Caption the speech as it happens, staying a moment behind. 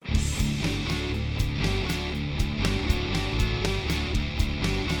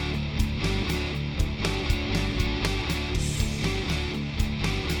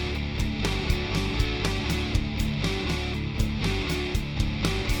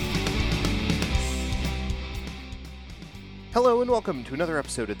Hello and welcome to another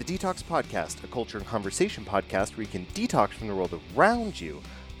episode of the Detox Podcast, a culture and conversation podcast where you can detox from the world around you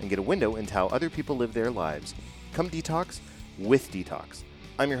and get a window into how other people live their lives. Come detox with Detox.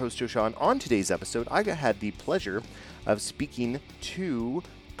 I'm your host, Joe Shaw. On today's episode, I had the pleasure of speaking to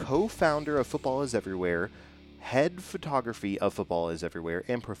co-founder of Football is Everywhere, head photography of Football is Everywhere,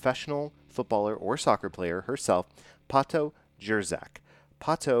 and professional footballer or soccer player herself, Pato Jerzak.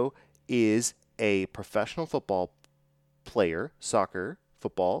 Pato is a professional football player, soccer,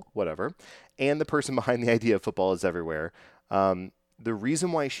 football, whatever, and the person behind the idea of Football is Everywhere. The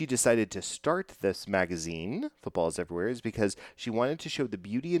reason why she decided to start this magazine, Football is Everywhere, is because she wanted to show the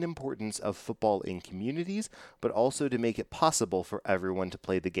beauty and importance of football in communities, but also to make it possible for everyone to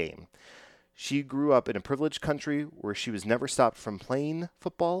play the game. She grew up in a privileged country where she was never stopped from playing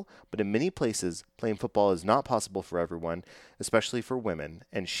football, but in many places, playing football is not possible for everyone, especially for women,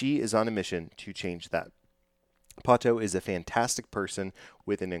 and she is on a mission to change that. Pato is a fantastic person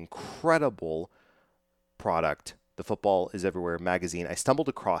with an incredible product, the Football is Everywhere magazine. I stumbled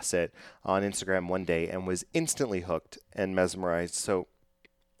across it on Instagram one day and was instantly hooked and mesmerized. So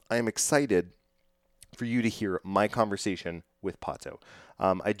I am excited for you to hear my conversation with Pato.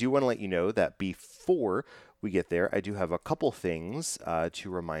 I do want to let you know that before we get there, I do have a couple things to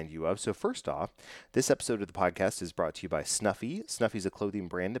remind you of. So first off, this episode of the podcast is brought to you by Snuffy. Snuffy is a clothing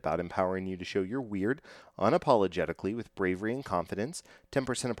brand about empowering you to show your weird unapologetically with bravery and confidence.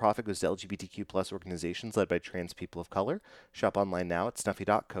 10% of profit goes to LGBTQ plus organizations led by trans people of color. Shop online now at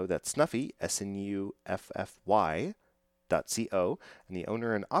snuffy.co. That's Snuffy, SNUFFY. .co, and the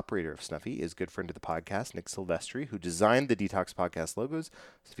owner and operator of Snuffy is a good friend of the podcast, Nick Silvestri, who designed the Detox Podcast logos.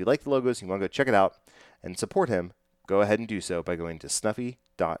 So if you like the logos and you want to go check it out and support him, go ahead and do so by going to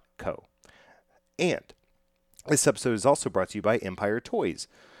snuffy.co. And this episode is also brought to you by Empire Toys.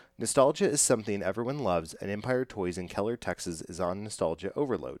 Nostalgia is something everyone loves, and Empire Toys in Keller, Texas is on nostalgia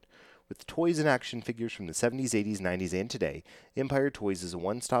overload. With toys and action figures from the 70s, 80s, 90s, and today, Empire Toys is a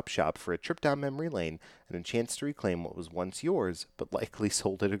one-stop shop for a trip down memory lane and a chance to reclaim what was once yours, but likely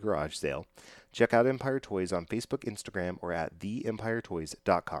sold at a garage sale. Check out Empire Toys on Facebook, Instagram, or at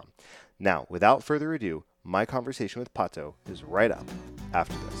theempiretoys.com. Now, without further ado, my conversation with Pato is right up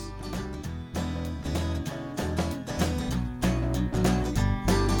after this.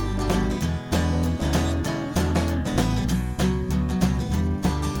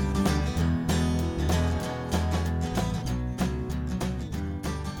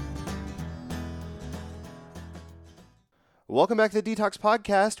 Welcome back to the Detox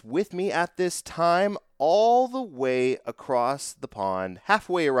Podcast. With me at this time, all the way across the pond,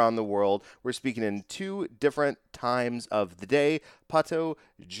 halfway around the world. We're speaking in two different times of the day. Pato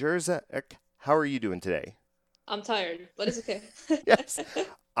Jerzak, how are you doing today? I'm tired, but it's okay. Yes.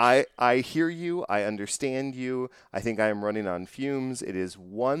 I hear you. I understand you. I think I am running on fumes. It is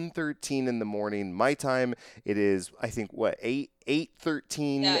 1:13 in the morning. My time, it is, I think,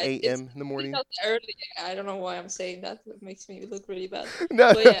 8:13 Yeah, a.m. in the morning? It's early. I don't know why I'm saying that. It makes me look really bad.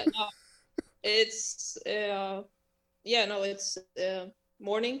 No. But yeah, no, it's it's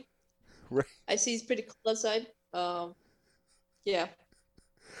morning. Right. I see it's pretty cold outside. Yeah,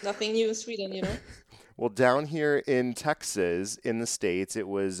 nothing new in Sweden, you know. Well, down here in Texas, in the States, it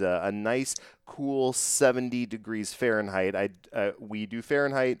was a nice, cool 70 degrees Fahrenheit. We do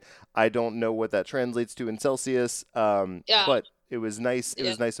Fahrenheit. I don't know what that translates to in Celsius, Yeah, but it was nice. It yeah,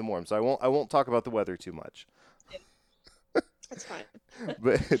 was nice and warm. So I won't talk about the weather too much. that's fine.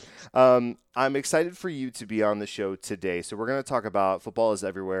 But I'm excited for you to be on the show today. So we're going to talk about Football is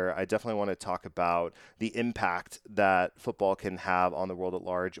Everywhere. I definitely want to talk about the impact that football can have on the world at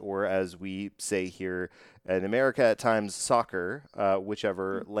large, or as we say here in America at times, soccer,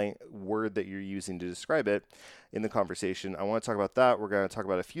 whichever word that you're using to describe it in the conversation. I want to talk about that. We're going to talk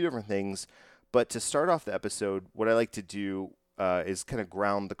about a few different things. But to start off the episode, what I like to do is kind of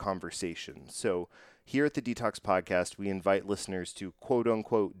ground the conversation. So here at the Detox Podcast, we invite listeners to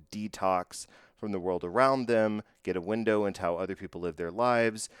quote-unquote detox from the world around them, get a window into how other people live their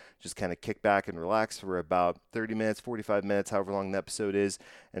lives, just kind of kick back and relax for about 30 minutes, 45 minutes, however long the episode is.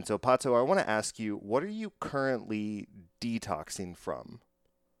 And so, Pato, I want to ask you, what are you currently detoxing from?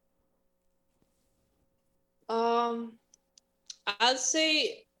 I'd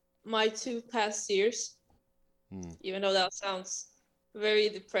say my 2 past years, even though that sounds very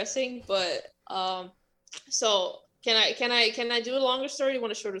depressing, but so can I do a longer story? Or you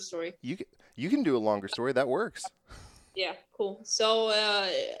want a shorter story? You can do a longer story. That works. Yeah, cool. So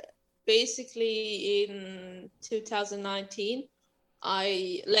basically in 2019,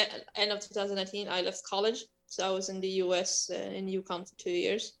 end of 2019, I left college. So I was in the US in UConn for 2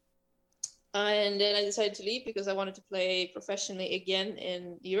 years. And then I decided to leave because I wanted to play professionally again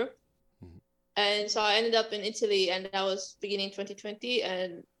in Europe. Mm-hmm. And so I ended up in Italy, and that was beginning 2020.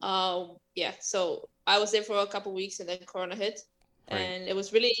 And so I was there for a couple of weeks, and then Corona hit. Right. And it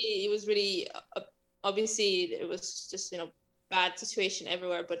was really, obviously it was just, bad situation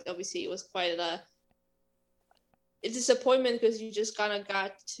everywhere, but obviously it was quite a disappointment because you just kind of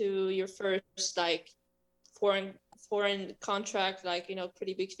got to your first like foreign contract, like,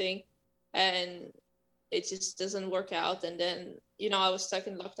 pretty big thing, and it just doesn't work out. And then, I was stuck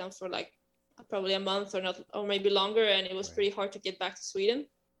in lockdown for like probably a month or maybe longer, and it was pretty hard to get back to Sweden.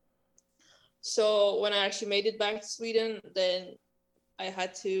 So when I actually made it back to Sweden, then I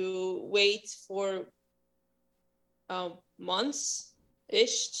had to wait for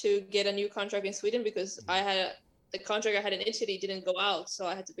months-ish to get a new contract in Sweden, because the contract I had in Italy didn't go out, so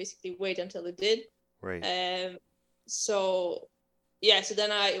I had to basically wait until it did. Right. So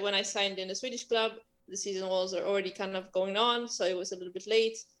then when I signed in the Swedish club, the season was already kind of going on, so it was a little bit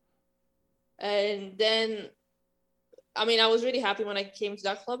late. And then, I was really happy when I came to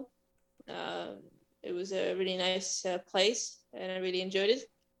that club. It was a really nice place, and I really enjoyed it.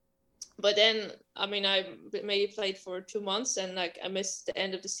 But then, I maybe played for 2 months, and like I missed the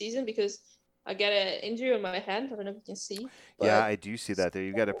end of the season because I got an injury on my hand. I don't know if you can see. Yeah, I do see that there.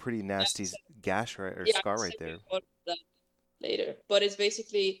 You got a pretty nasty gash scar right there. Later, but it's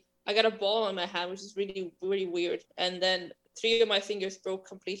basically I got a ball on my hand, which is really, really weird, and then 3 of my fingers broke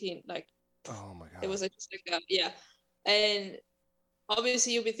completely. Like, oh my god! It was and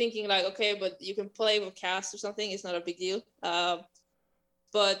obviously you'll be thinking like, okay, but you can play with cast or something. It's not a big deal.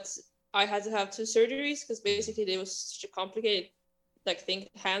 But I had to have 2 surgeries because basically they was such a complicated thing.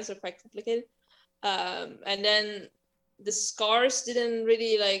 Hands are quite complicated. And then the scars didn't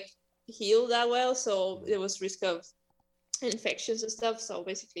really heal that well. So there was risk of infections and stuff. So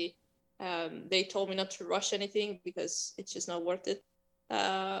basically they told me not to rush anything because it's just not worth it.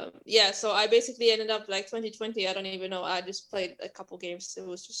 So I basically ended up 2020. I don't even know. I just played a couple games. It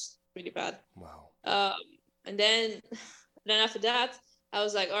was just really bad. Wow. And then after that, I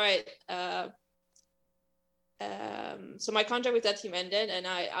was like, all right. So my contract with that team ended, and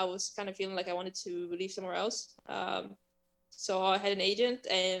I was kind of feeling like I wanted to leave somewhere else. So I had an agent,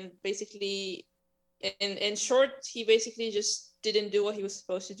 and basically, in short, he basically just didn't do what he was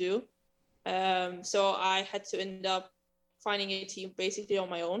supposed to do. So I had to end up finding a team basically on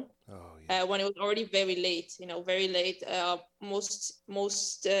my own. Oh, yeah. When it was already very late, very late.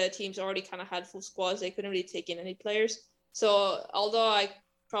 Most teams already kind of had full squads. They couldn't really take in any players. So although I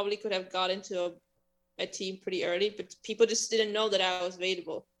probably could have got into a team pretty early, but people just didn't know that I was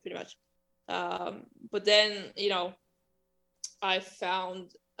available pretty much. But then, I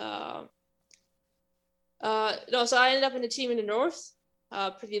found, so I ended up in a team in the north,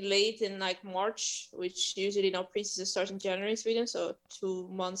 pretty late in March, which usually pre-season starts in January in Sweden, so 2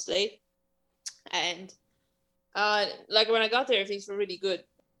 months late. And when I got there, things were really good.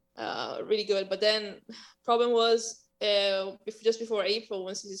 But then problem was, just before April,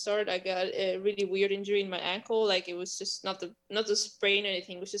 when season started, I got a really weird injury in my ankle. It was just not the sprain or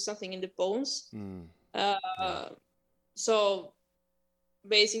anything. It was just something in the bones. So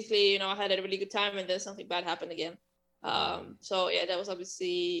basically, I had a really good time, and then something bad happened again. So yeah, that was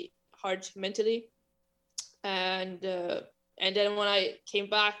obviously hard mentally. And then when I came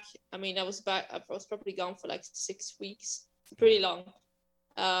back, I was probably gone for 6 weeks, pretty long.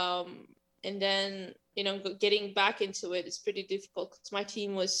 And then, getting back into it is pretty difficult because my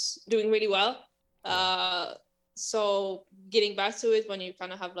team was doing really well. So getting back to it when you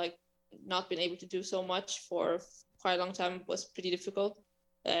kind of have not been able to do so much for quite a long time was pretty difficult.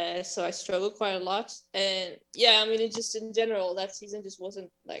 So I struggled quite a lot. And yeah, it just in general, that season just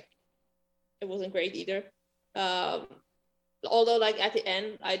wasn't it wasn't great either. Although at the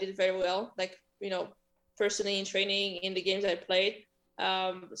end I did very well, personally in training, in the games I played.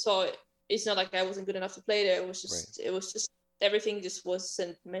 So it's not like I wasn't good enough to play there. It was just, It was just everything just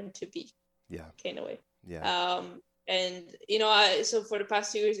wasn't meant to be. Yeah. Kind of way. Yeah. And so for the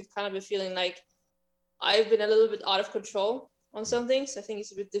past 2 years, I've kind of been feeling like I've been a little bit out of control on some things. I think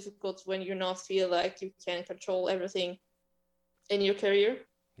it's a bit difficult when you not feel like you can control everything in your career.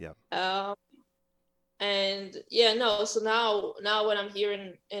 Yeah. And yeah, no. So now when I'm here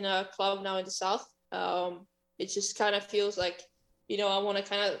in a club now in the south, it just kind of feels like, I want to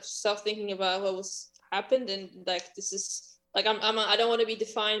kind of stop thinking about what was happened, and this is I don't want to be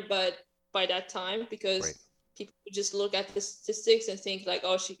defined by that time, because people just look at the statistics and think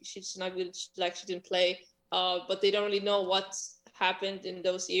oh, she's not good, she didn't play, but they don't really know what happened in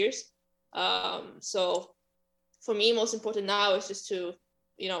those years. So for me, most important now is just to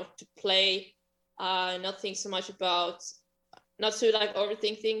to play, not think so much about, not to like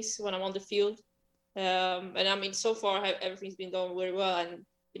overthink things when I'm on the field. And I mean, so far everything's been going very well, and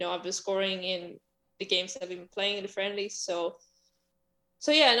I've been scoring in the games that I've been playing in the friendlies. So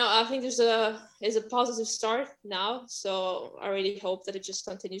yeah, no, I think there's a positive start now. So I really hope that it just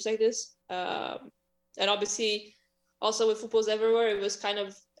continues like this. And obviously, also with Footballs Everywhere, it was kind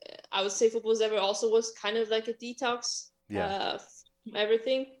of, I would say Footballs Everywhere also was kind of like a detox from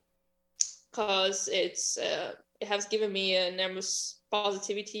everything, because it has given me an enormous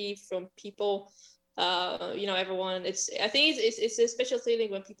positivity from people. Everyone. I think it's a special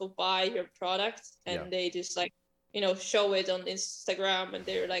feeling when people buy your product and they just like show it on Instagram, and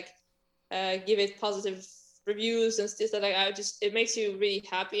they're like give it positive reviews and stuff like it makes you really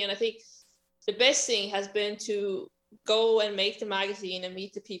happy. And I think the best thing has been to go and make the magazine and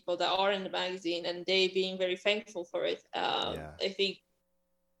meet the people that are in the magazine, and they being very thankful for it. I think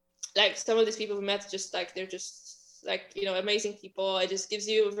like some of these people we met, just like they're just like amazing people. It just gives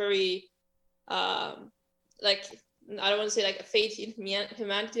you a very like, I don't want to say like a faith in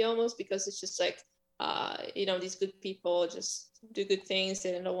humanity almost, because it's just like these good people just do good things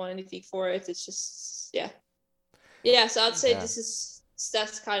and don't want anything for it. It's just so I'd say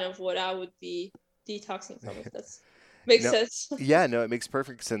that's kind of what I would be detoxing from, if that makes sense. No, it makes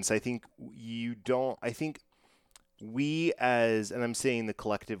perfect sense. I think we and I'm saying the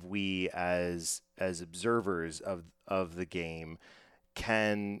collective we as observers of the game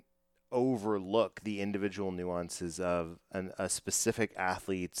can overlook the individual nuances of a specific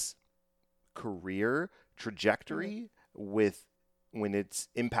athlete's career trajectory when it's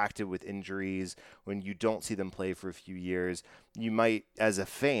impacted with injuries, when you don't see them play for a few years. You might, as a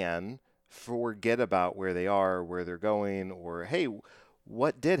fan, forget about where they are, where they're going, or hey,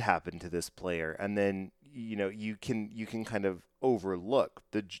 what did happen to this player? And then you can kind of overlook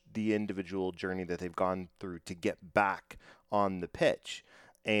the individual journey that they've gone through to get back on the pitch.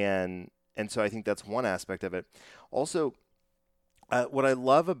 And so I think that's one aspect of it. Also, what I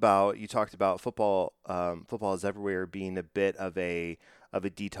love about, you talked about football is everywhere being a bit of a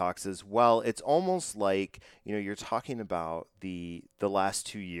detox as well. It's almost like, you're talking about the last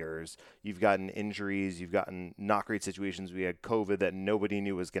 2 years. You've gotten injuries, you've gotten not great situations. We had COVID that nobody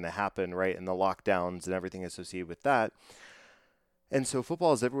knew was going to happen, right? And the lockdowns and everything associated with that. And so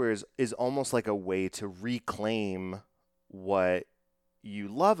Football is Everywhere is almost like a way to reclaim what you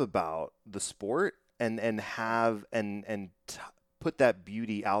love about the sport and put that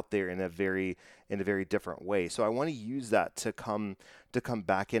beauty out there in a very different way. So I want to use that to come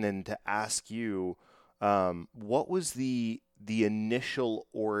back in and to ask you, what was the initial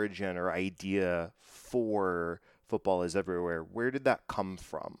origin or idea for Football is Everywhere? Where did that come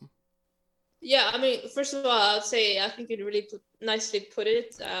from? Yeah, I mean, first of all, I'd say I think you really nicely put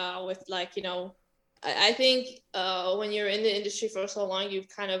it with like, I think when you're in the industry for so long, you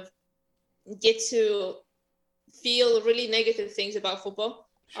kind of get to feel really negative things about football.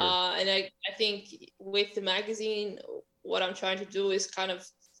 Sure. And I think with the magazine, what I'm trying to do is kind of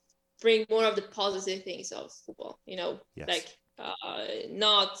bring more of the positive things of football, yes. Like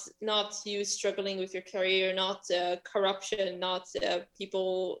not you struggling with your career, not corruption, not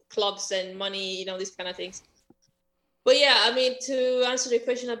people, clubs and money, these kind of things. But yeah, I mean, to answer the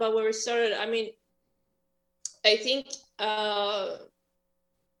question about where we started, I mean, I think I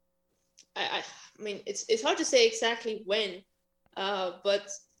mean, it's hard to say exactly when, but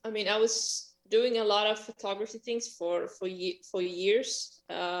I mean, I was doing a lot of photography things for years.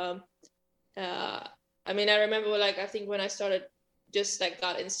 I mean, I remember like, I think when I started just like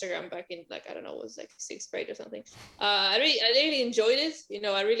got Instagram back in like, I don't know, it was like 6th grade or something. I really enjoyed it.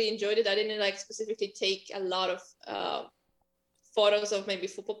 I really enjoyed it. I didn't like specifically take a lot of photos of maybe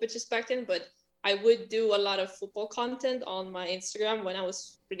football pitches back then, but I would do a lot of football content on my Instagram when I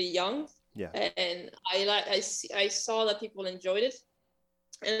was pretty young. Yeah. And I saw that people enjoyed it.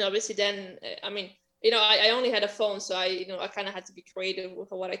 And obviously then, I mean, I only had a phone, so I kind of had to be creative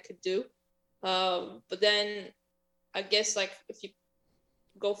with what I could do. But then I guess like if you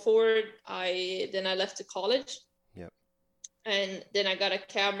go forward, I left to college. Yep. And then I got a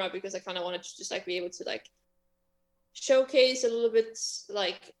camera because I kind of wanted to just like be able to like showcase a little bit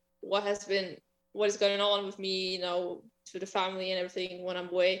like what is going on with me, to the family and everything when I'm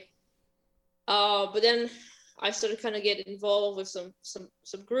away. But then I started kind of getting involved with some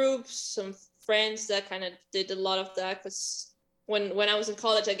groups, some friends that kind of did a lot of that, because when I was in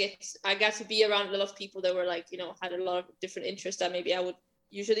college, I got to be around a lot of people that were like, had a lot of different interests that maybe I would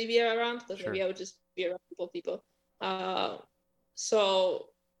usually be around, because Sure. Maybe I would just be around people. So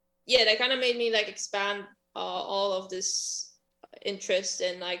yeah, that kind of made me like expand all of this interest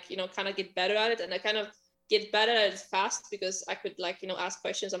and like, kind of get better at it. And I kind of get better at it fast because I could like, ask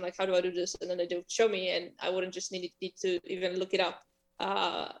questions. I'm like, how do I do this? And then they do show me, and I wouldn't just need to even look it up.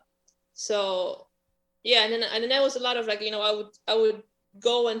 So yeah, and then there was a lot of like, I would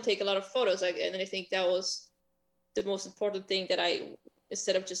go and take a lot of photos, like, and I think that was the most important thing, that I,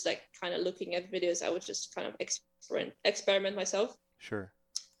 instead of just like kind of looking at videos, I would just kind of experiment myself. Sure.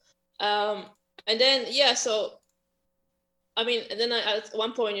 And then so I mean, and then at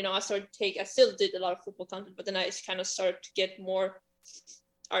one point, I still did a lot of football content, but then I kind of started to get more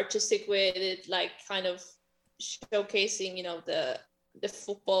artistic with it, like kind of showcasing, the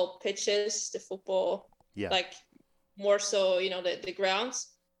football pitches, the football, like more so, the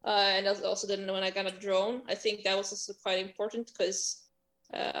grounds. And also then when I got a drone, I think that was also quite important because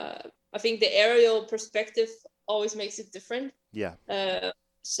I think the aerial perspective always makes it different. Yeah.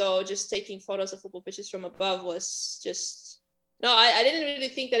 So just taking photos of football pitches from above was just, no, I didn't really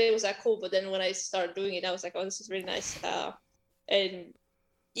think that it was that cool. But then when I started doing it, I was like, oh, this is really nice. And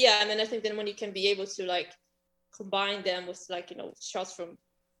yeah, and then I think then when you can be able to like combine them with like, shots from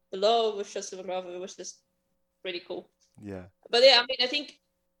below with shots from above, it was just really cool. Yeah. But yeah, I mean, I think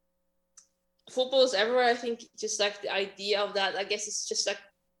football is everywhere. I think just like the idea of that, I guess it's just like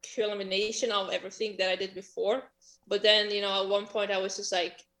culmination of everything that I did before. But then, at one point I was just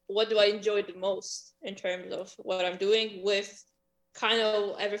like, what do I enjoy the most in terms of what I'm doing with kind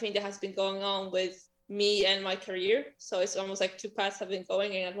of everything that has been going on with me and my career. So it's almost like two paths have been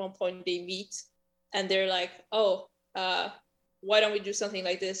going, and at one point they meet and they're like, oh, why don't we do something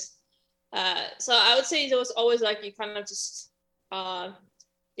like this? So I would say it was always like you kind of just, I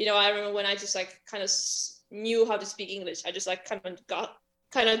remember when I just like kind of knew how to speak English. I just like kind of got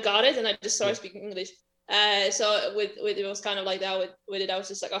it, and I just started speaking English. So with it was kind of like that with it. I was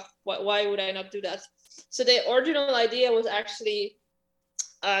just like, oh, why would I not do that? So the original idea was actually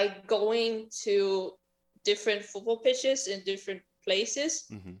going to different football pitches in different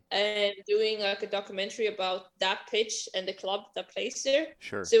places and doing like a documentary about that pitch and the club that plays there.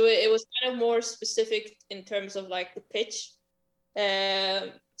 Sure. So it was kind of more specific in terms of like the pitch.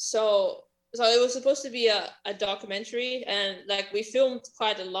 So it was supposed to be a documentary, and like we filmed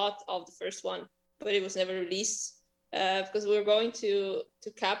quite a lot of the first one, but it was never released because we were going to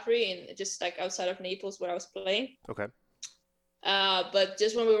Capri, and just like outside of Naples where I was playing. Okay. But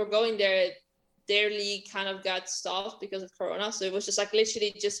just when we were going there, their league kind of got stopped because of Corona. So it was just like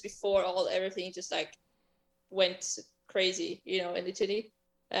literally just before everything just like went crazy, in Italy.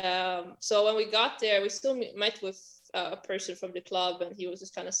 So when we got there, we still met with a person from the club, and he was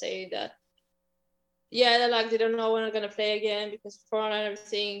just kind of saying that, yeah, like they don't know when they're gonna play again because of Corona and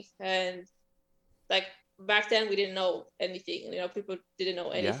everything. And like back then we didn't know anything, people didn't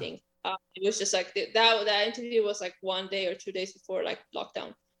know anything. It was just like that interview was like 1 day or 2 days before like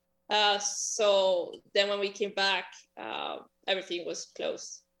lockdown. So then when we came back, everything was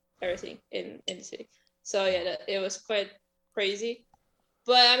closed, everything in the city. So yeah, it was quite crazy.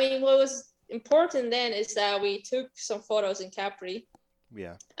 But I mean, what was important then is that we took some photos in Capri.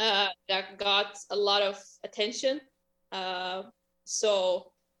 Yeah. That got a lot of attention.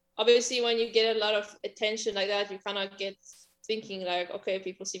 So obviously when you get a lot of attention like that, you kind of get thinking like, okay,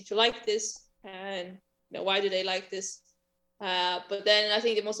 people seem to like this, and why do they like this? But then I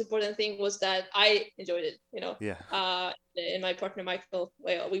think the most important thing was that I enjoyed it, Yeah. And my partner Michael,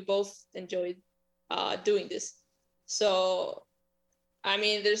 we both enjoyed doing this. So I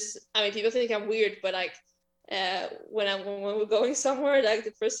mean, people think I'm weird, but like when we're going somewhere, like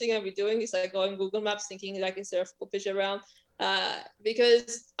the first thing I'll be doing is like going Google Maps, thinking like, is there a football pitch around?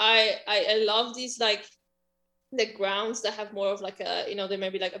 Because I love these like the grounds that have more of like a, they may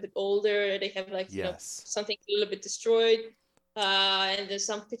be like a bit older, they have like something a little bit destroyed, and there's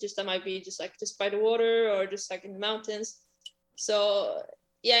some pitches that might be just by the water or just like in the mountains. So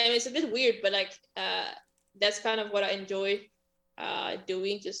yeah, I mean, it's a bit weird, but like that's kind of what I enjoy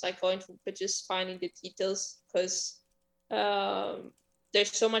doing, just like going to pitches, finding the details, because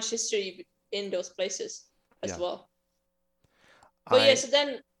there's so much history in those places as well. But so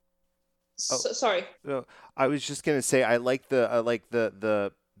then sorry. No, I was just gonna say I like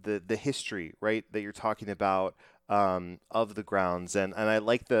the history, right, that you're talking about of the grounds, and I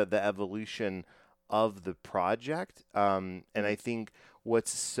like the evolution of the project. And I think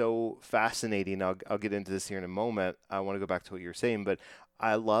what's so fascinating, I'll get into this here in a moment. I want to go back to what you're saying, but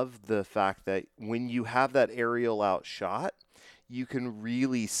I love the fact that when you have that aerial out shot, you can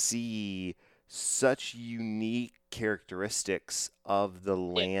really see such unique characteristics of the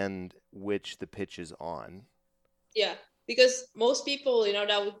land which the pitch is on. Yeah, because most people,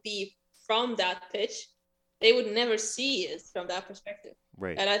 that would be from that pitch, they would never see it from that perspective.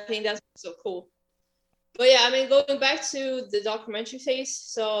 Right. And I think that's so cool. But yeah, I mean, going back to the documentary phase,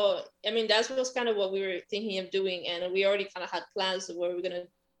 so I mean, that was kind of what we were thinking of doing, and we already kind of had plans of what we were gonna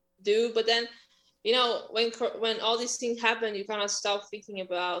do. But then, you know, when all these things happen, you kind of stop thinking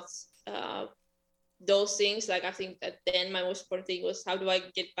about those things. Like, I think that then my most important thing was, how do I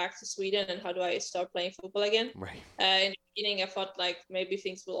get back to Sweden and how do I start playing football again? Right. In the beginning, I thought like maybe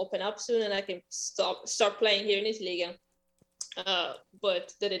things will open up soon and I can start playing here in Italy again.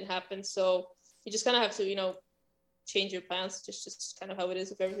 But that didn't happen. So you just kind of have to, you know, change your plans. Just kind of how it is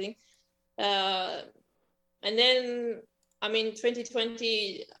with everything. And then, I mean,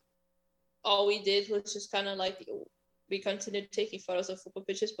 2020, all we did was just kind of like, we continued taking photos of football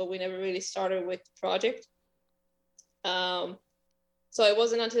pitches, but we never really started with the project. So it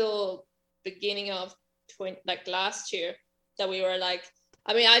wasn't until beginning of last year that we were like,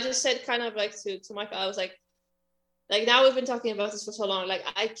 I mean, I just said kind of like to Michael, I was like now we've been talking about this for so long, like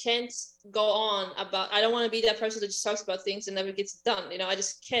I can't go on about, I don't want to be that person that just talks about things and never gets it done. You know, I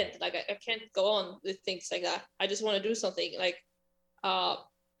just can't, like, I can't go on with things like that. I just want to do something like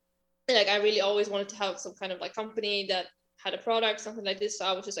I really always wanted to have some kind of like company that had a product, something like this. So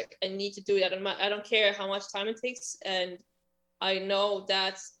I was just like, I need to do it. I don't care how much time it takes. And I know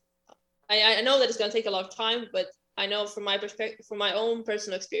that I know that it's going to take a lot of time, but I know from my perspective, from my own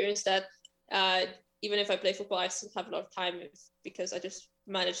personal experience, that even if I play football, I still have a lot of time because I just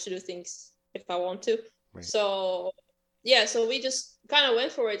manage to do things if I want to. Right. So yeah, so we just kind of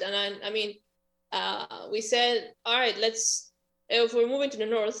went for it. And I mean, we said, all right, if we're moving to the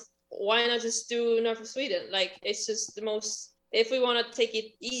north, why not just do north of Sweden? Like, it's just the most, if we want to take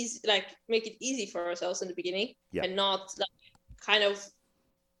it easy, like make it easy for ourselves in the beginning, and not like kind of,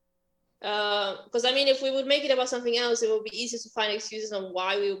 because I mean, if we would make it about something else, it would be easier to find excuses on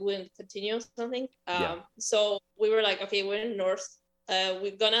why we wouldn't continue on something. So we were like, okay, we're in the north.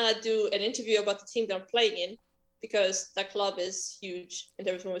 We're gonna do an interview about the team that I'm playing in, because that club is huge in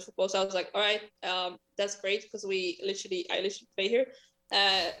terms of women's football. So I was like, all right, that's great, because I literally play here.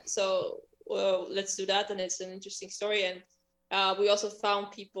 So let's do that, and it's an interesting story. And we also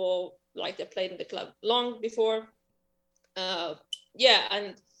found people like that played in the club long before. And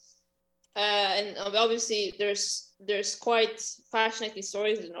obviously there's quite fascinating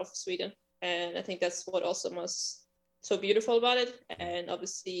stories in North Sweden, and I think that's what also was so beautiful about it. And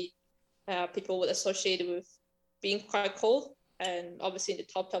obviously people would associate it with being quite cold, and obviously in the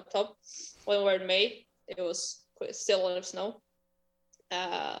top when we were in May, it was still a lot of snow.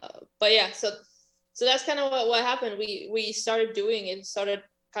 But yeah, so that's kind of what happened. We started doing it, started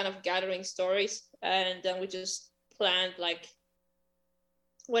kind of gathering stories, and then we just planned like,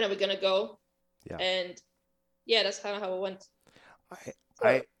 when are we gonna go? Yeah. And yeah, that's kind of how it went.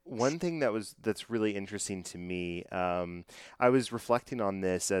 One thing that's really interesting to me, I was reflecting on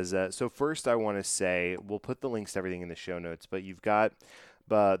this so first I want to say, we'll put the links to everything in the show notes, but you've got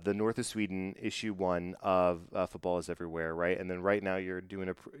the North of Sweden issue 1 of Football is Everywhere, right? And then right now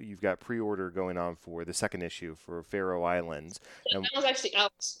you've got pre-order going on for the second issue for Faroe Islands. Yeah, that was actually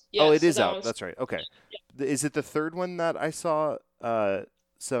out. Yeah, it is out. That's right. Okay. Yeah. Is it the third one that I saw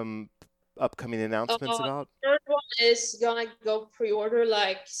some upcoming announcements about? The third one is gonna go pre-order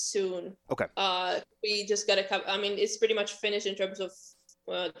like soon. Okay. We just gotta I mean, it's pretty much finished in terms of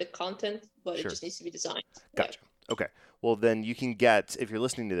the content, but It just needs to be designed. Gotcha. Yeah. Okay. Well, then you can get, if you're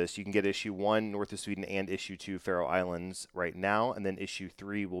listening to this, you can get issue 1, North of Sweden, and issue 2, Faroe Islands, right now, and then issue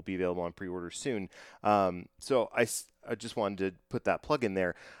 3 will be available on pre-order soon. So I just wanted to put that plug in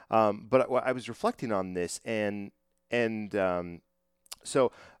there. But I was reflecting on this, and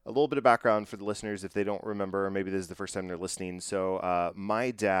so a little bit of background for the listeners if they don't remember, or maybe this is the first time they're listening. So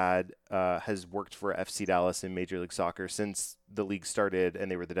my dad has worked for FC Dallas in Major League Soccer since the league started, and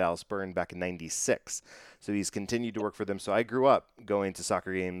they were the Dallas Burn back in '96. So he's continued to work for them. So I grew up going to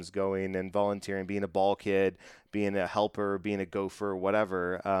soccer games, going and volunteering, being a ball kid, being a helper, being a gopher,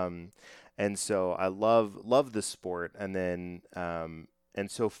 whatever. And so I love the sport. And then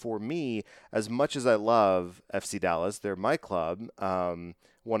and so for me, as much as I love FC Dallas, they're my club,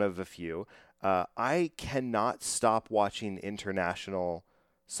 one of a few, I cannot stop watching international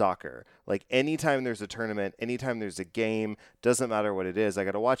soccer. Like, anytime there's a tournament, anytime there's a game, doesn't matter what it is, I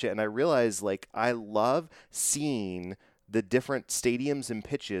got to watch it. And I realize, like, I love seeing the different stadiums and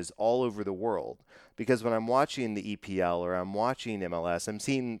pitches all over the world, because when I'm watching the EPL or I'm watching MLS, I'm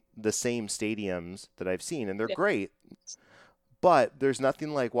seeing the same stadiums that I've seen, and they're great. But there's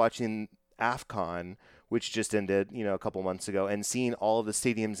nothing like watching AFCON, which just ended, a couple months ago, and seeing all of the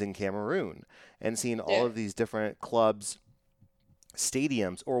stadiums in Cameroon, and seeing all of these different clubs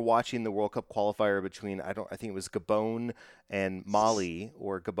stadiums, or watching the World Cup qualifier between I think it was Gabon and Mali,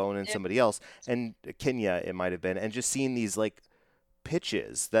 or Gabon and Yeah. somebody else, and Kenya it might have been, and just seeing these like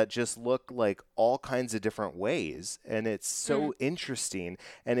pitches that just look like all kinds of different ways, and it's Mm. so interesting.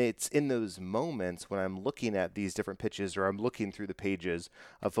 And it's in those moments when I'm looking at these different pitches, or I'm looking through the pages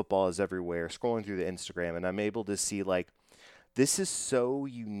of Football is Everywhere, scrolling through the Instagram, and I'm able to see like this is so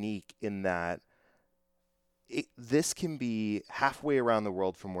unique in that this can be halfway around the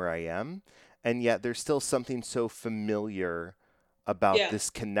world from where I am, and yet there's still something so familiar about Yeah.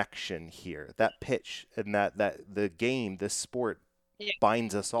 this connection here. That pitch and that the game, this sport Yeah.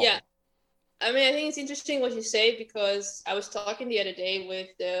 binds us Yeah. all. I mean, I think it's interesting what you say, because I was talking the other day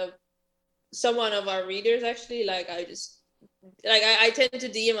with someone of our readers, actually. Like, I tend to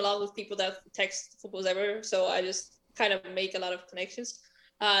DM a lot with people that text Footballs Ever, so I just kind of make a lot of connections.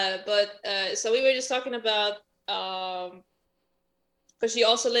 So we were just talking about, because she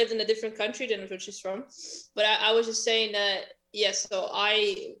also lived in a different country than where she's from. But I was just saying that, yes, so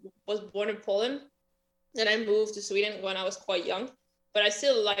I was born in Poland, and I moved to Sweden when I was quite young. But I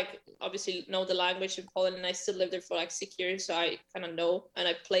still, like, obviously know the language in Poland, and I still lived there for like 6 years, so I kind of know. And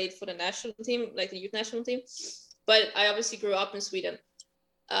I played for the national team, like the youth national team. But I obviously grew up in Sweden.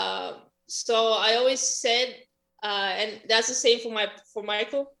 So I always said, and that's the same for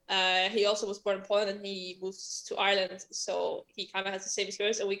Michael. He also was born in Poland, and he moved to Ireland, so he kind of has the same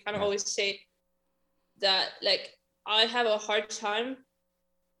experience. And we kind of Yeah. always say that, like, I have a hard time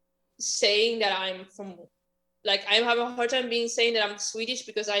saying that I'm from, like, I have a hard time saying that I'm Swedish,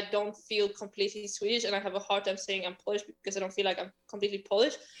 because I don't feel completely Swedish, and I have a hard time saying I'm Polish because I don't feel like I'm completely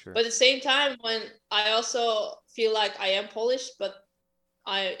Polish. Sure. But at the same time, when I also feel like I am Polish, but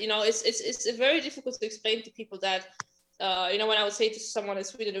it's very difficult to explain to people that, when I would say to someone in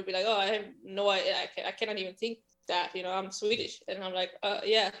Sweden, they'd be like, "Oh, I have no idea. I cannot even think that, I'm Swedish," and I'm like,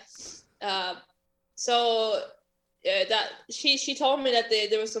 "Yeah." Uh, so that she told me that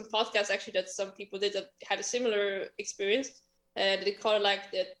there was some podcasts actually that some people did that had a similar experience, and they call it like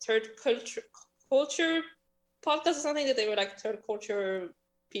the third culture podcast or something, that they were like third culture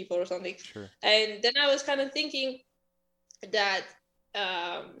people or something. Sure. And then I was kind of thinking that,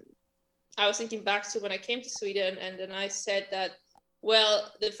 I was thinking back to when I came to Sweden, and then I said that,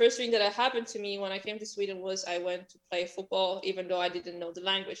 well, the first thing that happened to me when I came to Sweden was I went to play football, even though I didn't know the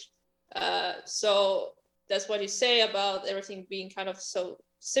language. So that's what you say about everything being kind of so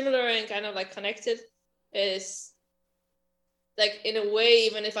similar and kind of like connected, is like, in a way,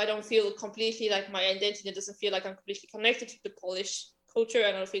 even if I don't feel completely like my identity, it doesn't feel like I'm completely connected to the Polish culture,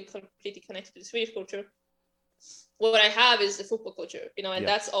 I don't feel completely connected to the Swedish culture. What I have is the football culture, and Yeah.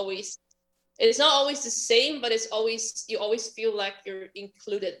 that's always, it's not always the same, but it's always, you always feel like you're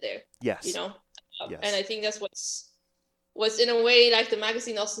included there. Yes. And I Yes. think that's what's in a way, like, the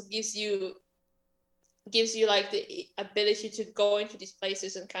magazine also gives you like the ability to go into these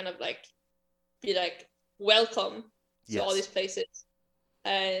places and kind of like be like welcome to all Yes. these places.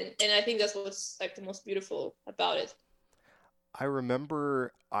 And I think that's what's like the most beautiful about it. I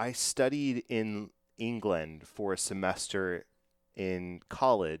remember I studied in England for a semester in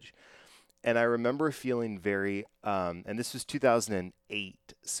college, and I remember feeling very, and this was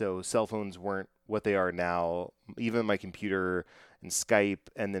 2008, so cell phones weren't what they are now. Even my computer and Skype,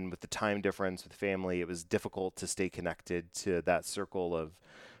 and then with the time difference with family, it was difficult to stay connected to that circle of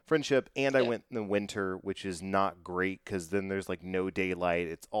friendship. And I Yeah. went in the winter, which is not great because then there's like no daylight.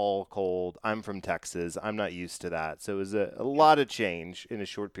 It's all cold. I'm from Texas. I'm not used to that. So it was a lot of change in a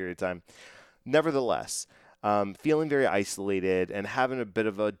short period of time. Nevertheless, feeling very isolated and having a bit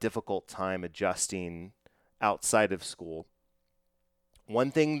of a difficult time adjusting outside of school.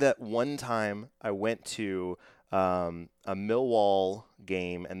 One thing that one time I went to a Millwall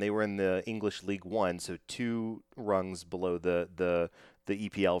game, and they were in the English League One, so two rungs below the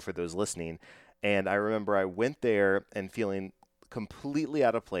EPL for those listening. And I remember I went there and feeling completely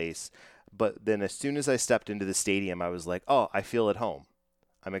out of place. But then as soon as I stepped into the stadium, I was like, oh, I feel at home.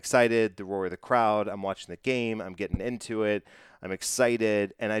 I'm excited, the roar of the crowd, I'm watching the game, I'm getting into it, I'm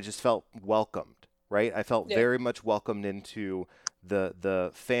excited, and I just felt welcomed, right? I felt Yeah. very much welcomed into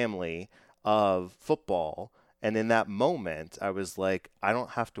the family of football. And in that moment, I was like, I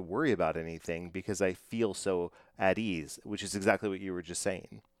don't have to worry about anything because I feel so at ease, which is exactly what you were just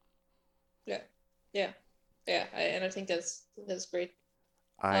saying. Yeah. Yeah. Yeah. And I think that's great.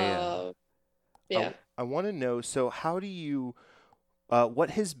 I Uh, I, yeah. I want to know, so how do you what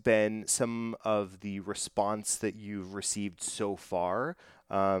has been some of the response that you've received so far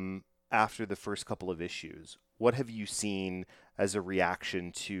after the first couple of issues? What have you seen as a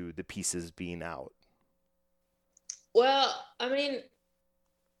reaction to the pieces being out? Well, I mean,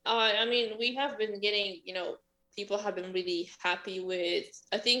 we have been getting, people have been really happy with.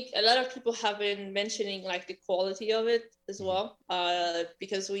 I think a lot of people have been mentioning like the quality of it as Mhm. well,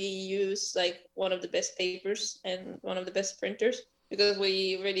 because we use like one of the best papers and one of the best printers because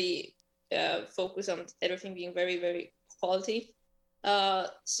we really focus on everything being very, very quality.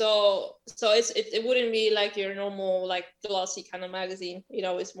 So it wouldn't be like your normal like glossy kind of magazine.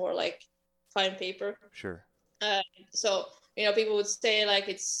 It's more like fine paper. Sure. Uh, so people would say like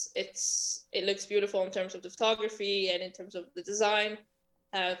it looks beautiful in terms of the photography and in terms of the design,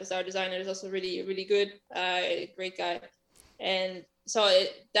 because our designer is also really really good, great guy, and so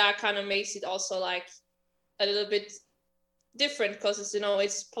that kind of makes it also like a little bit different because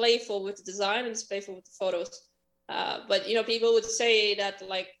it's playful with the design and it's playful with the photos. But people would say that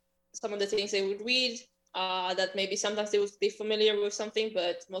like some of the things they would read, that maybe sometimes they would be familiar with something,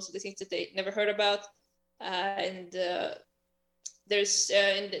 but most of the things that they never heard about. And there's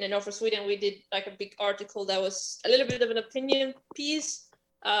in North of Sweden, we did like a big article that was a little bit of an opinion piece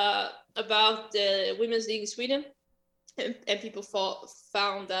about the women's league in Sweden, and people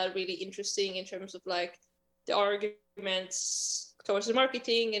found that really interesting in terms of like the arguments towards the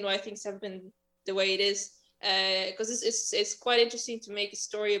marketing and why things have been the way it is. Because it's quite interesting to make a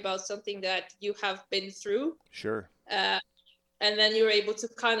story about something that you have been through. Sure. And then you're able to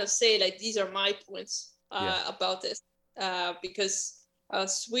kind of say like these are my points Yeah. about this, because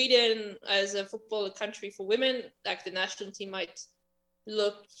Sweden as a football country for women, like the national team might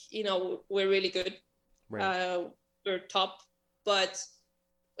look, we're really good, Right. we're top, but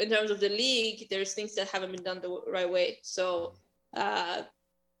in terms of the league, there's things that haven't been done the right way. So uh,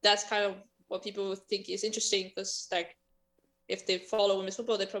 that's kind of what people would think is interesting, because like if they follow women's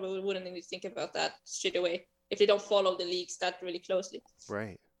football, they probably wouldn't even think about that straight away if they don't follow the leagues that really closely.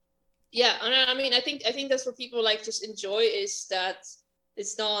 Right. Yeah, and I think that's what people like just enjoy, is that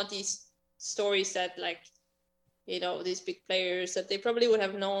it's not these stories that like these big players that they probably would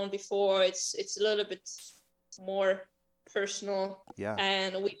have known before. It's a little bit more personal, Yeah.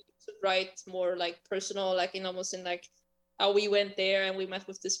 and we write more like personal, like in almost in like how we went there and we met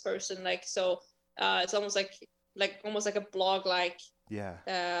with this person, like so. It's almost almost like a blog, like Yeah.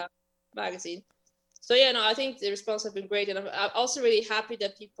 magazine. So yeah, no, I think the response has been great, and I'm also really happy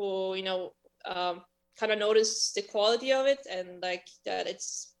that people, kind of notice the quality of it, and like that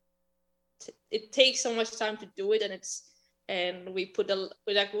it takes so much time to do it, and we put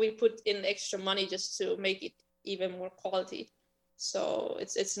in extra money just to make it even more quality. So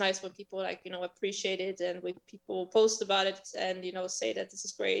it's nice when people like appreciate it, and when people post about it and say that this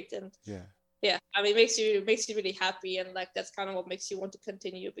is great, and Yeah. yeah, I mean, it makes you really happy, and like that's kind of what makes you want to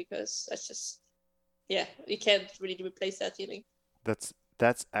continue, because that's just, yeah, you can't really replace that feeling.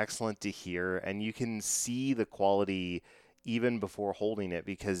 That's excellent to hear, and you can see the quality even before holding it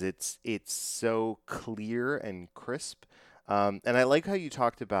because it's so clear and crisp. And I like how you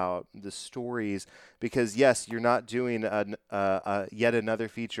talked about the stories because yes, you're not doing yet another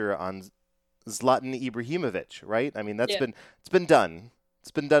feature on Zlatan Ibrahimovic, right? I mean, Yeah, it's been done.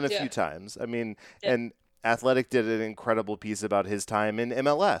 It's been done a yeah, few times. I mean, yeah, and Athletic did an incredible piece about his time in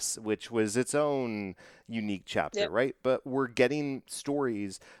MLS, which was its own unique yeah, chapter, right? But we're getting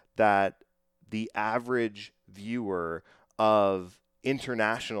stories that the average viewer of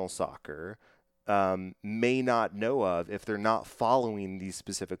international soccer may not know of if they're not following these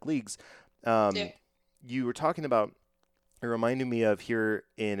specific leagues. yeah, Um, you were talking about it reminded me of here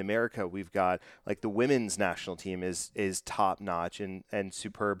in America, we've got like the women's national team is top notch and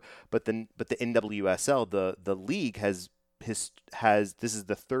superb, but the NWSL, the league has this is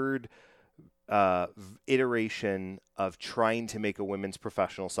the third iteration of trying to make a women's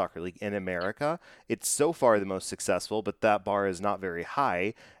professional soccer league in America. It's so far the most successful, but that bar is not very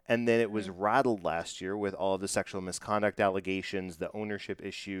high. And then it was mhm, rattled last year with all of the sexual misconduct allegations, the ownership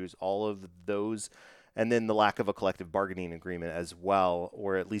issues, all of those, and then the lack of a collective bargaining agreement as well,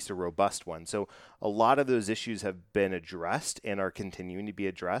 or at least a robust one. So a lot of those issues have been addressed and are continuing to be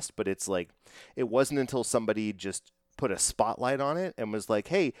addressed, but it's like it wasn't until somebody just put a spotlight on it and was like,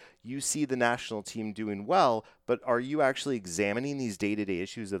 hey, you see the national team doing well, but are you actually examining these day-to-day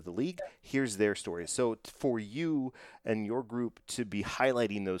issues of the league? Here's their stories. So for you and your group to be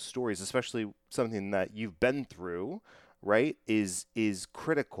highlighting those stories, especially something that you've been through, right, is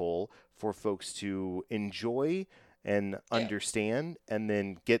critical for folks to enjoy and yeah, understand and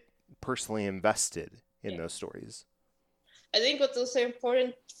then get personally invested in yeah. those stories. I think what's also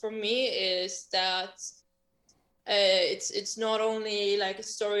important for me is that it's not only like a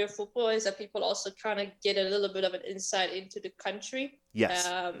story of football, is that people also kind of get a little bit of an insight into the country. Yes.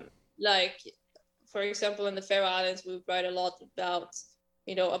 Um, like for example, in the Faroe Islands, we write a lot about,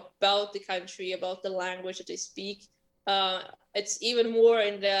 about the country, about the language that they speak. It's even more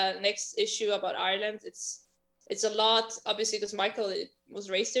in the next issue about Ireland. It's a lot, obviously, because Michael was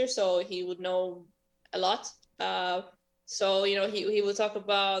raised there, so he would know a lot. So, he will talk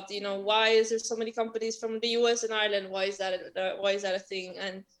about, why is there so many companies from the US and Ireland? Why is that a thing?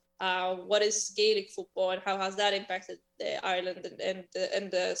 And what is Gaelic football and how has that impacted Ireland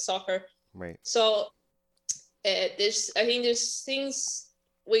and the soccer? Right. So I think there's things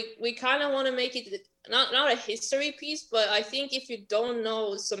we kind of want to make it not a history piece, but I think if you don't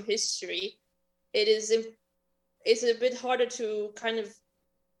know some history, it's a bit harder to kind of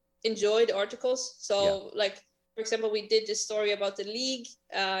enjoy the articles. So like, for example, we did this story about the league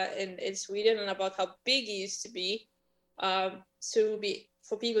in Sweden and about how big it used to be,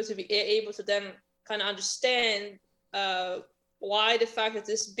 for people to be able to then kind of understand why the fact that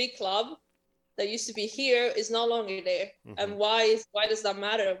this big club that used to be here is no longer there, and why does that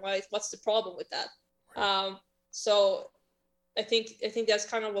matter, and what's the problem with that? So I think that's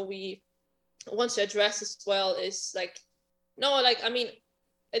kind of what we want to address as well. Is like, no, like, I mean,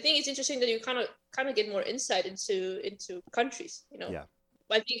 I think it's interesting that you kind of get more insight into countries, Yeah.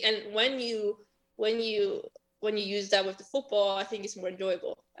 I think, and when you use that with the football, I think it's more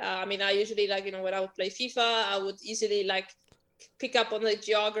enjoyable. I mean, I usually, like, when I would play FIFA, I would easily like pick up on the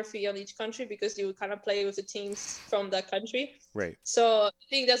geography on each country because you would kind of play with the teams from that country. Right. So I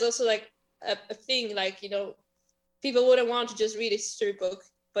think that's also like a thing, like, people wouldn't want to just read a history book,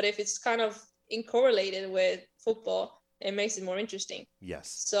 but if it's kind of incorrelated with football, it makes it more interesting.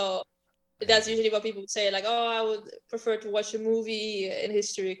 Yes. So that's usually what people would say, like, oh, I would prefer to watch a movie in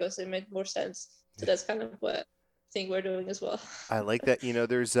history because it made more sense. So that's kind of what I think we're doing as well. I like that.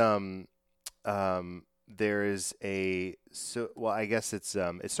 There's I guess it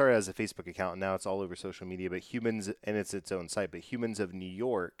started as a Facebook account and now it's all over social media, but Humans, and it's its own site, but Humans of New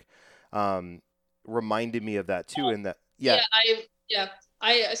York reminded me of that too. And that,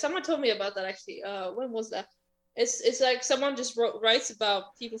 someone told me about that actually. When was that? It's like someone just writes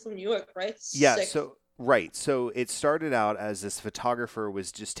about people from New York, right? Yeah. Sick. So it started out as this photographer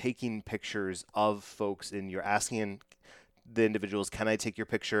was just taking pictures of folks, and you're asking the individuals, can I take your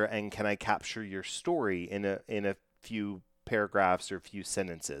picture and can I capture your story in a few paragraphs or a few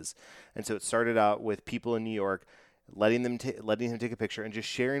sentences? And so it started out with people in New York letting him take a picture and just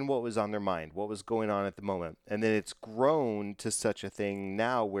sharing what was on their mind, what was going on at the moment. And then it's grown to such a thing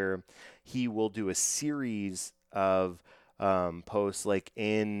now where he will do a series of posts, like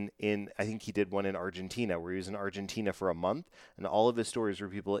in I think he did one in Argentina where he was in Argentina for a month, and all of his stories were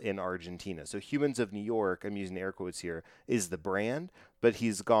people in Argentina. So Humans of New York, I'm using air quotes here, is the brand, but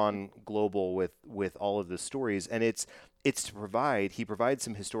he's gone global with all of the stories, and it's to he provides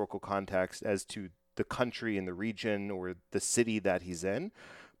some historical context as to the country and the region or the city that he's in,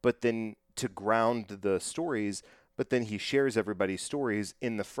 but then to ground the stories, but then he shares everybody's stories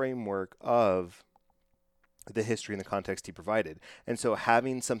in the framework of the history and the context he provided. And so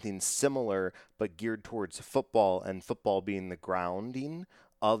having something similar but geared towards football, and football being the grounding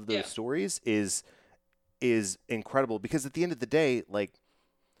of those stories is incredible, because at the end of the day, like,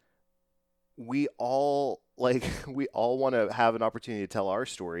 we all want to have an opportunity to tell our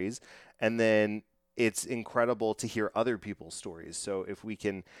stories, and then it's incredible to hear other people's stories. So if we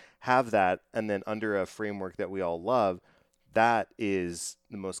can have that, and then under a framework that we all love, that is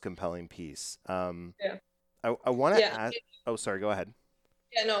the most compelling piece. I want to ask. Oh, sorry. Go ahead.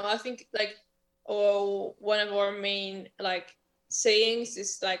 Yeah, no, I think like, one of our main like sayings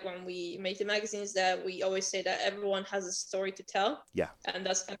is like when we make the magazines that we always say that everyone has a story to tell. Yeah. And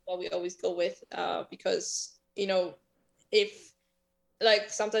that's kind of what we always go with, because if like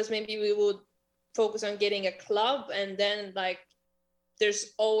sometimes maybe we would focus on getting a club, and then like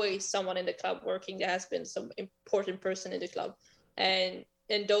there's always someone in the club working that has been some important person in the club, and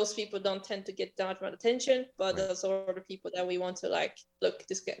those people don't tend to get that much attention, but those are the people that we want to like, look,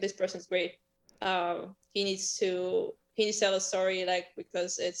 this person's great. He needs to tell a story, like,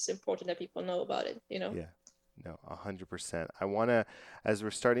 because it's important that people know about it, Yeah, no, 100%. I want to, as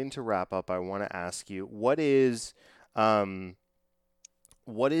we're starting to wrap up, I want to ask you, what is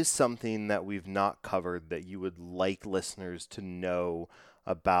something that we've not covered that you would like listeners to know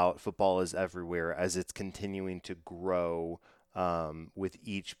about Football is Everywhere as it's continuing to grow with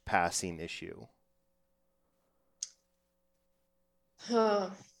each passing issue?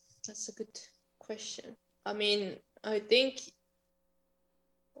 That's a good question. I mean, I think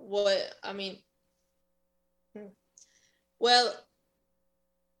well, I mean,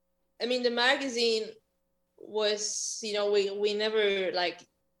 the magazine was, we never like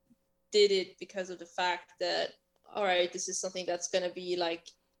did it because of the fact that, all right, this is something that's going to be like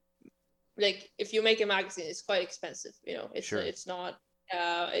if you make a magazine, it's quite expensive. It's not,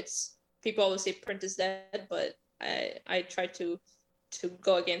 it's, people always say print is dead, but I try to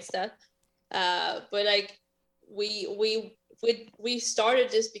go against that. But like we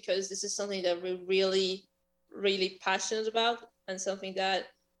started this because this is something that we're really, really passionate about, and something that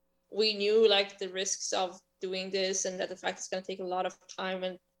we knew like the risks of doing this, and that the fact it's going to take a lot of time.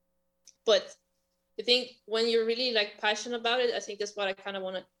 But I think when you're really like passionate about it, I think that's what I kind of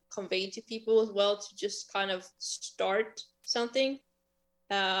want to convey to people as well, to just kind of start something.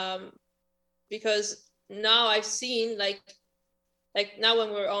 Because now I've seen like now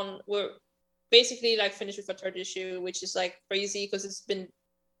when we're basically like finished with a third issue, which is like crazy because it's been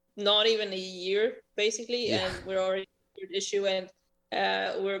not even a year basically, and we're already third issue, and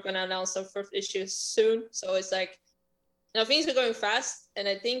we're gonna announce our fourth issue soon. So it's like, things are going fast, and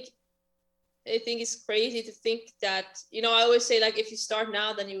I think it's crazy to think that, I always say like, if you start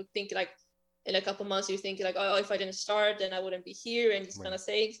now, then you would think like in a couple months you think like, oh, if I didn't start, then I wouldn't be here, and these kind of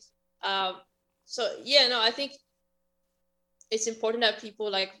things. So yeah, no, I think it's important that people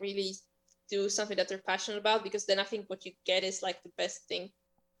like really do something that they're passionate about, because then I think what you get is like the best thing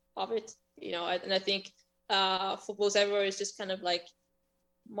of it, and I think Footballs Everywhere is just kind of like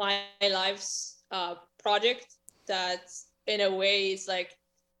my life's project that in a way is like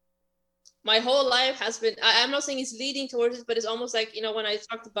my whole life has been, I'm not saying it's leading towards it, but it's almost like, when I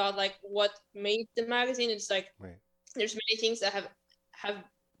talked about like what made the magazine, it's like there's many things that have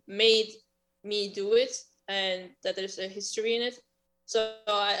made me do it, and that there's a history in it. So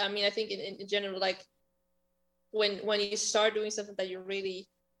I mean, I think in general, like when you start doing something that you're really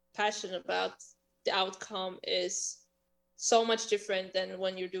passionate about, the outcome is so much different than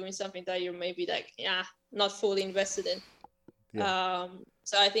when you're doing something that you're maybe like, not fully invested in.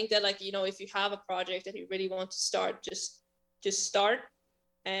 So I think that like, if you have a project that you really want to start, just start,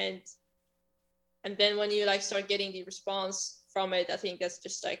 and then when you like start getting the response from it, I think that's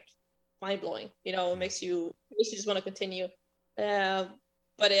just like mind-blowing. It makes you just want to continue. But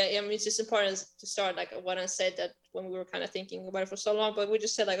I mean, it's just important to start, like what I said, that when we were kind of thinking about it for so long, but we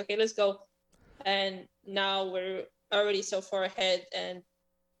just said like, okay, let's go, and now we're already so far ahead, and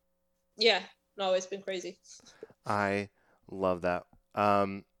it's been crazy. I love that.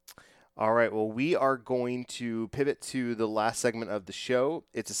 All right, well, we are going to pivot to the last segment of the show.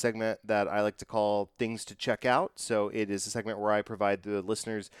 It's a segment that I like to call Things to Check Out. So it is a segment where I provide the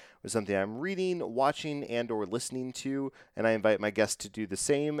listeners with something I'm reading, watching, and or listening to, and I invite my guests to do the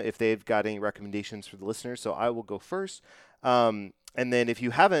same if they've got any recommendations for the listeners. So I will go first. And then if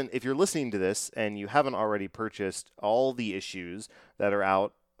you're listening to this and you haven't already purchased all the issues that are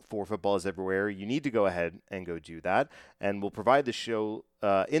out for Football is Everywhere, you need to go ahead and go do that. And we'll provide the show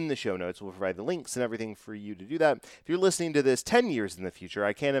in the show notes. We'll provide the links and everything for you to do that. If you're listening to this 10 years in the future,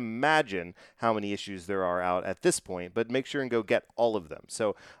 I can't imagine how many issues there are out at this point, but make sure and go get all of them.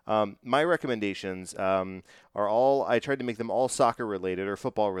 So my recommendations are all, I tried to make them all soccer related, or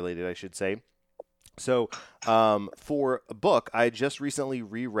football related, I should say. So for a book, I just recently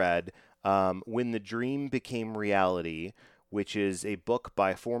reread When the Dream Became Reality, which is a book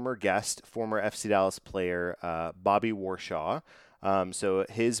by former FC Dallas player Bobby Warshaw. So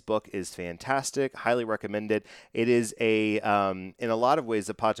his book is fantastic. Highly recommended. It is in a lot of ways,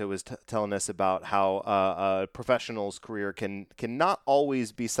 Pato was telling us about how a professional's career can not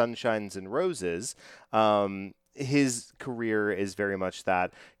always be sunshines and roses. His career is very much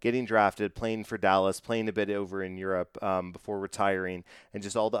that, getting drafted, playing for Dallas, playing a bit over in Europe before retiring, and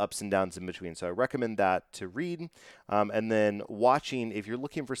just all the ups and downs in between. So I recommend that to read. And then watching, if you're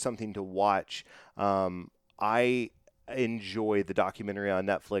looking for something to watch, I enjoy the documentary on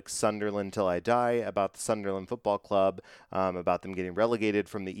Netflix, Sunderland Till I Die, about the Sunderland Football Club, about them getting relegated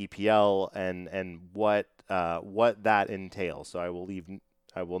from the EPL and what that entails. So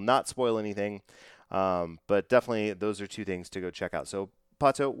I will not spoil anything. But definitely those are two things to go check out. So,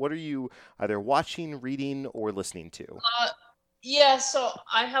 Pato, what are you either watching, reading, or listening to? So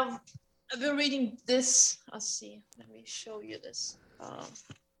I've been reading this. Let's see. Let me show you this.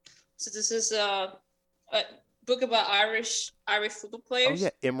 So this is a book about Irish football players. Oh,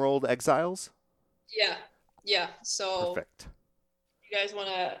 yeah. Emerald Exiles? Yeah. So perfect. You guys want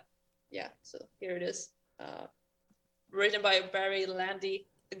to... Yeah, so here it is. Written by Barry Landy,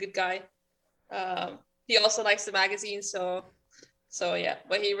 a good guy. He also likes the magazine, so yeah.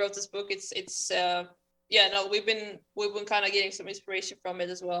 But he wrote this book. We've been kind of getting some inspiration from it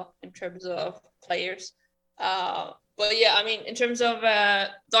as well in terms of players. But yeah, I mean, in terms of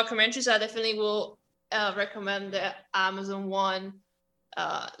documentaries, I definitely will recommend the Amazon one,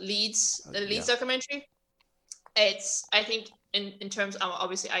 Leeds, the Leeds documentary. It's, I think, in terms of,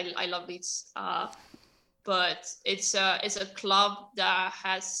 obviously I love Leeds, but it's a club that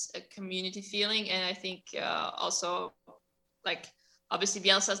has a community feeling, and I think also, like, obviously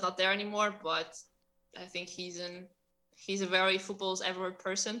Bielsa's not there anymore, but I think he's a very football's everywhere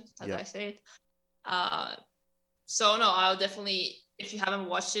person, as I say it. So no, I'll definitely, if you haven't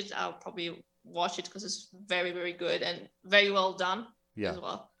watched it, I'll probably watch it because it's very, very good and very well done as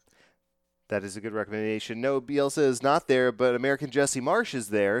well. That is a good recommendation. No, Bielsa is not there, but American Jesse Marsh is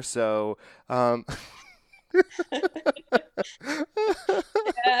there. So, Yeah.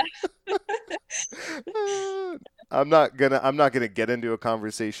 I'm not gonna get into a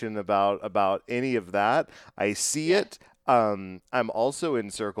conversation about any of that. I see it. I'm also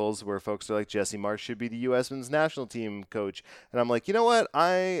in circles where folks are like, Jesse Marsh should be the U.S. men's national team coach, and I'm like, you know what?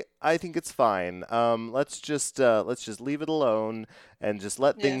 I think it's fine. Let's just leave it alone and just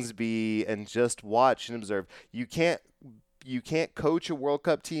let things be and just watch and observe. You can't coach a World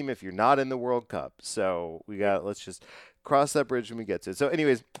Cup team if you're not in the World Cup. So let's just cross that bridge when we get to it. So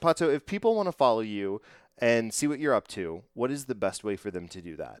anyways, Pato, if people want to follow you and see what you're up to, what is the best way for them to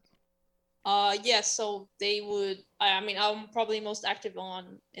do that? So they would, I'm probably most active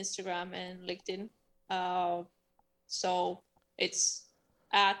on Instagram and LinkedIn. So it's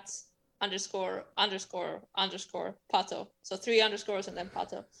at __ Pato. So 3 underscores and then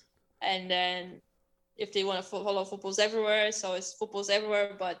Pato. And then if they want to follow Footballs Everywhere, so it's Footballs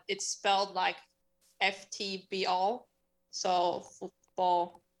Everywhere, but it's spelled like FTBall. So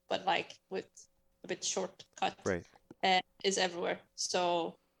football, but like with a bit shortcut. Right. And is everywhere.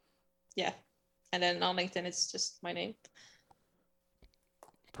 So yeah. And then on LinkedIn, it's just my name.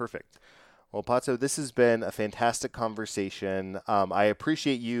 Perfect. Well, Pato, this has been a fantastic conversation. I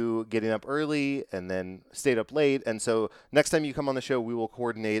appreciate you getting up early and then stayed up late. And so next time you come on the show, we will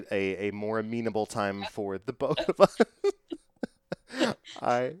coordinate a more amenable time for the both of us.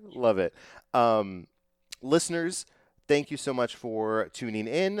 I love it. Listeners, thank you so much for tuning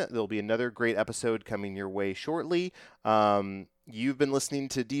in. There'll be another great episode coming your way shortly. You've been listening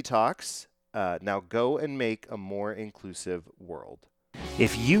to Detox. Now go and make a more inclusive world.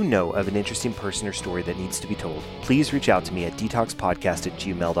 If you know of an interesting person or story that needs to be told, please reach out to me at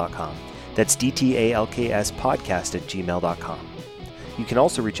detoxpodcast@gmail.com. That's DTALKS podcast@gmail.com. You can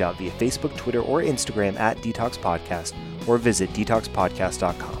also reach out via Facebook, Twitter, or Instagram at Detox Podcast, or visit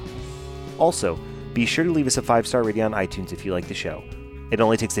detoxpodcast.com. Also, be sure to leave us a 5-star rating on iTunes if you like the show. It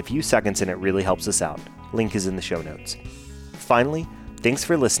only takes a few seconds and it really helps us out. Link is in the show notes. Finally, thanks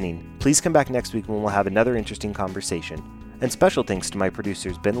for listening. Please come back next week when we'll have another interesting conversation. And special thanks to my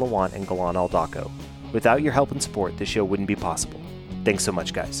producers Ben Lawant and Galan Aldaco. Without your help and support, the show wouldn't be possible. Thanks so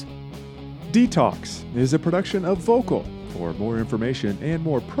much, guys. Detox is a production of Vocal. For more information and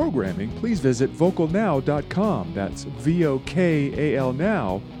more programming, please visit vocalnow.com. That's VOKAL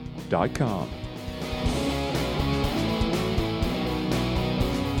now.com.